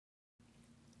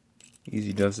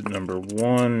Easy Does It number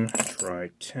 1, try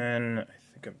 10. I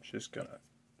think I'm just gonna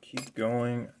keep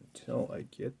going until I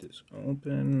get this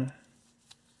open.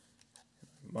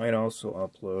 I might also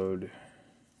upload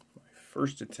my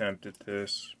first attempt at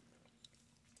this.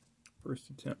 First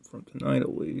attempt from tonight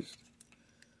at least.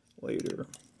 Later.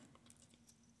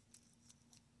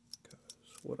 Because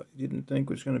what I didn't think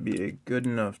was going to be a good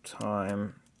enough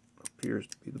time appears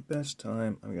to be the best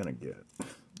time I'm going to get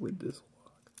with this lock.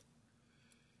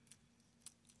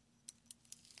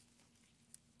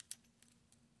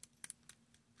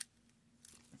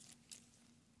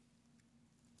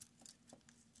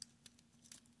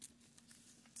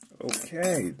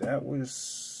 Okay, that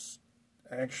was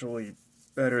actually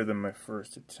better than my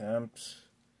first attempt.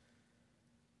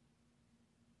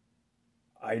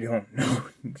 I don't know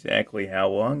exactly how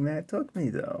long that took me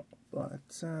though,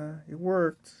 but it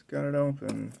worked. Got it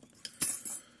open.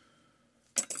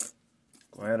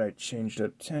 Glad I changed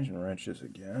up tension wrenches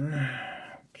again.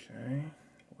 Okay,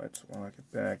 let's lock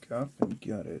it back up and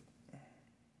gut it.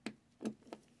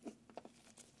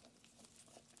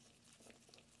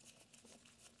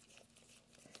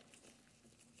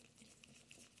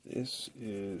 This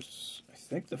is, I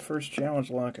think, the first challenge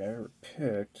lock I ever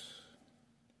picked.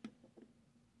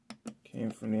 Came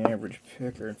from the average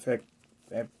picker. In fact,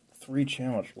 I have 3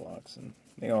 challenge locks, and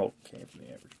they all came from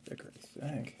the average picker, I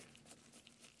think.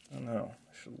 I don't know.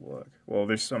 I should look. Well,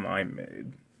 there's some I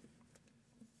made.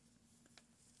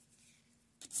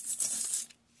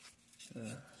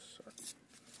 Sorry.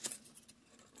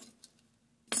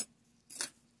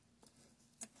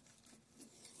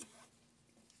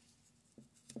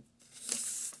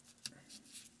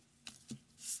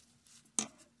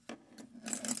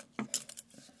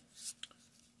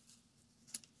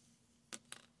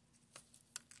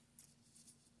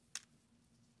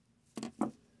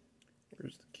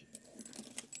 Where's the key?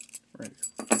 Right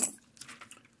here.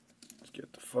 Let's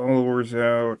get the followers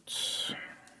out.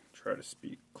 Try to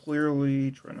speak clearly.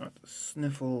 Try not to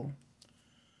sniffle.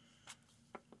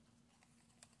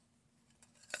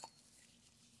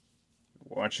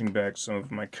 Watching back some of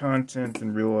my content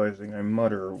and realizing I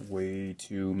mutter way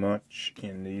too much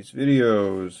in these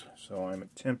videos, so I'm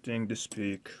attempting to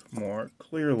speak more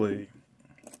clearly.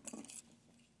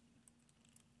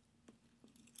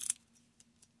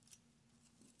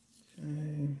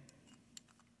 Okay.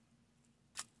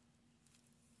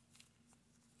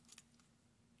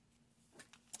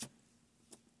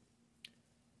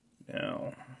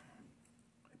 Now, I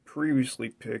previously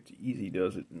picked Easy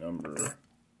Does It number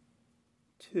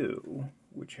 2,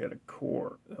 which had a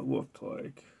core that looked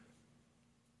like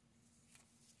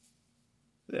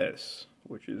this,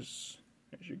 which is,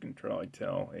 as you can probably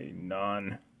tell, a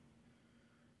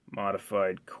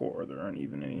non-modified core. There aren't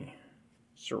even any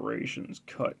serrations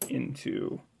cut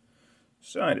into the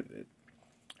side of it.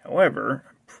 However,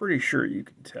 I'm pretty sure you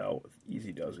can tell with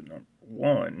Easy Does It number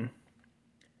 1,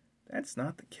 that's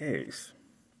not the case.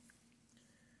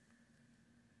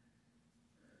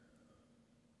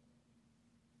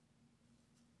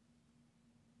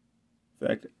 In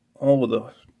fact, all of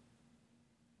the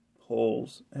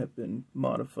holes have been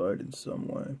modified in some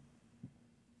way.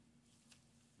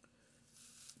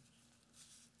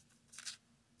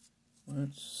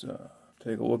 Let's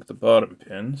take a look at the bottom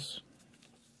pins.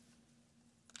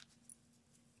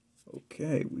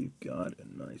 Okay, we've got a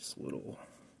nice little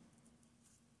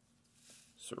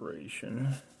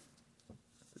serration at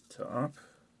the top.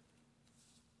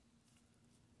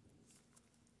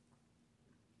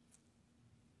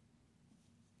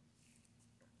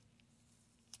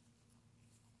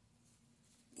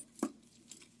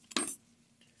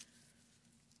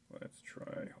 Let's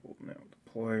try holding out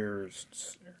the pliers,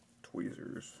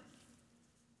 tweezers.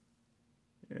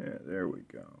 Yeah, there we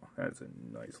go. That's a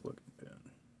nice looking pin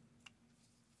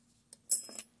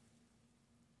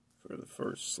for the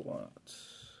first slot.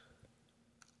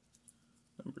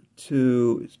 Number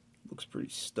 2 looks pretty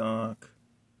stock.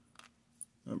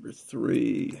 Number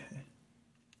 3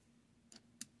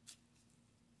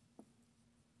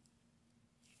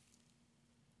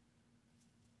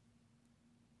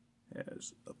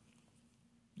 has a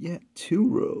 2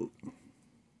 row.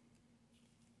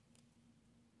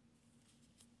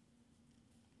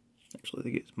 Actually, I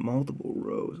think it's multiple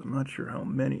rows. I'm not sure how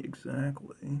many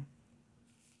exactly.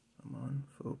 Come on,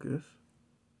 focus.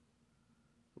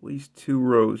 At least 2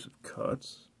 rows of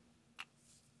cuts.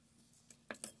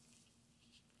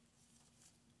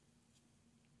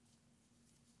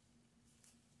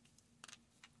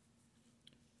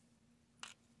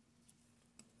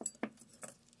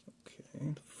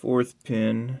 Okay, the 4th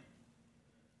pin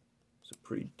is a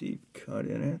pretty deep cut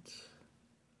in it.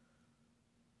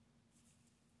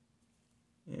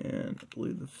 I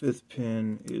believe the 5th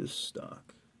pin is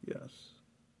stock. Yes.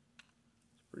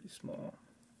 It's pretty small.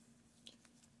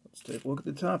 Let's take a look at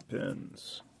the top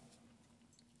pins.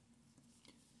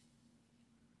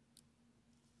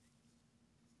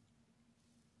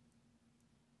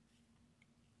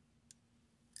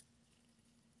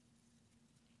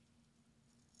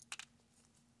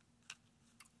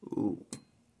 Ooh,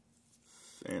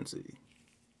 fancy.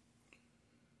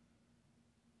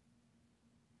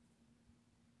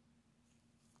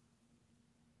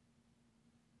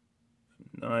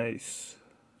 Nice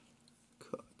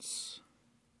cuts.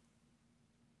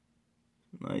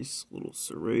 Nice little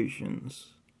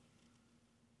serrations.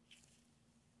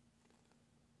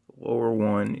 The lower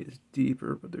one is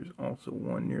deeper, but there's also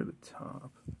one near the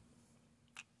top.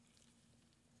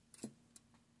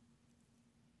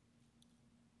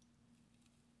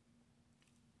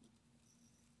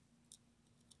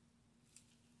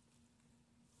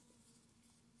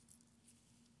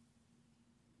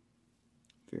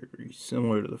 Very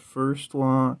similar to the first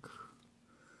lock.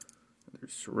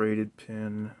 There's serrated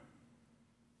pin.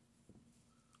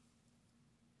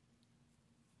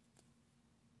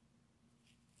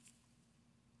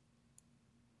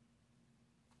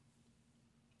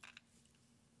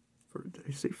 Did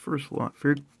I say first lock?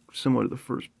 Very similar to the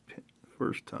first pin,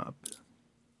 first top.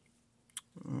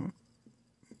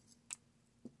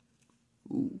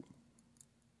 Ooh.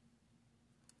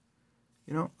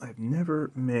 You know, I've never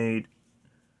been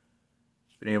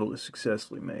able to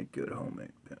successfully make good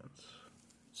homemade pins.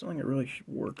 Something I really should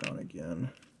work on again.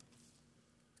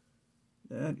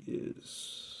 That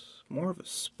is more of a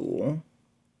spool.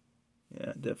 Yeah,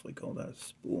 I'd definitely call that a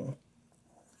spool.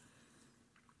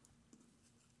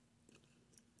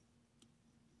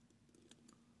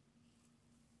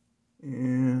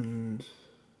 And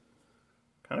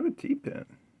kind of a T-pin.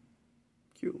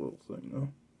 Cute little thing, though.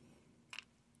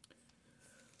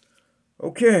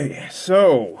 Okay,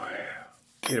 so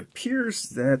it appears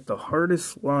that the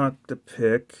hardest lock to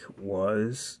pick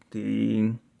was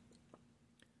the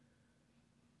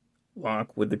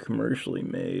lock with the commercially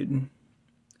made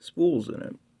spools in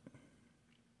it.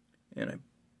 And I'm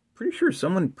pretty sure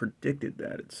someone predicted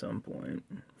that at some point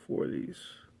for these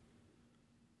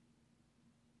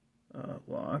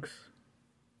locks.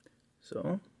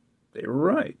 So, they were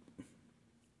right.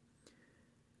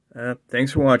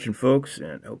 Thanks for watching, folks,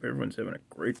 and I hope everyone's having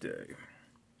a great day.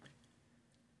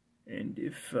 And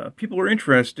if people are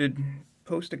interested,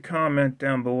 post a comment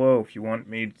down below if you want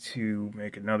me to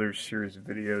make another series of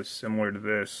videos similar to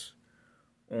this,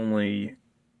 only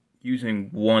using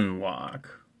one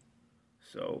lock.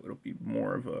 So it'll be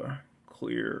more of a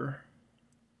clear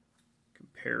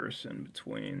comparison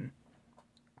between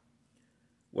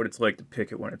what it's like to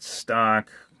pick it when it's stock,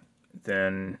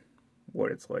 than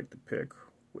what it's like to pick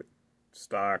with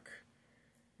stock,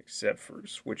 except for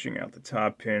switching out the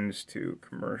top pins to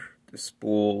the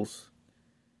spools,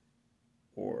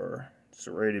 or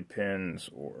serrated pins,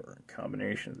 or a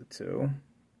combination of the two.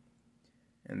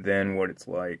 And then what it's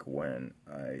like when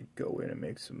I go in and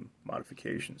make some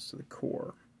modifications to the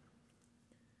core.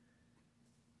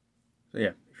 So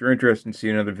yeah, if you're interested in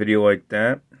seeing another video like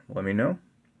that, let me know.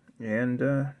 And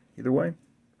either way,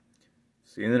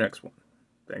 see you in the next one.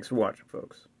 Thanks for watching,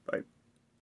 folks. Bye.